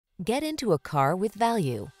Get into a car with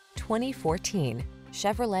value. 2014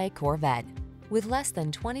 Chevrolet Corvette. With less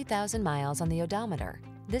than 20,000 miles on the odometer,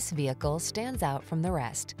 this vehicle stands out from the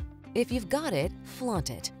rest. If you've got it,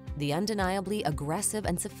 flaunt it. The undeniably aggressive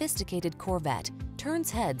and sophisticated Corvette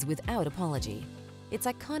turns heads without apology. Its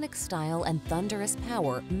iconic style and thunderous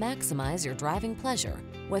power maximize your driving pleasure,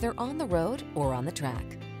 whether on the road or on the track.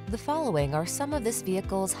 The following are some of this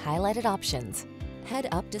vehicle's highlighted options: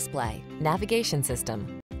 head-up display, navigation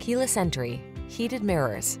system, keyless entry, heated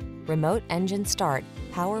mirrors, remote engine start,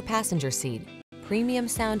 power passenger seat, premium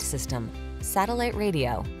sound system, satellite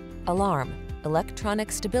radio, alarm,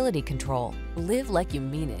 electronic stability control. Live like you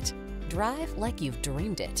mean it. Drive like you've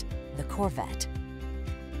dreamed it. The Corvette.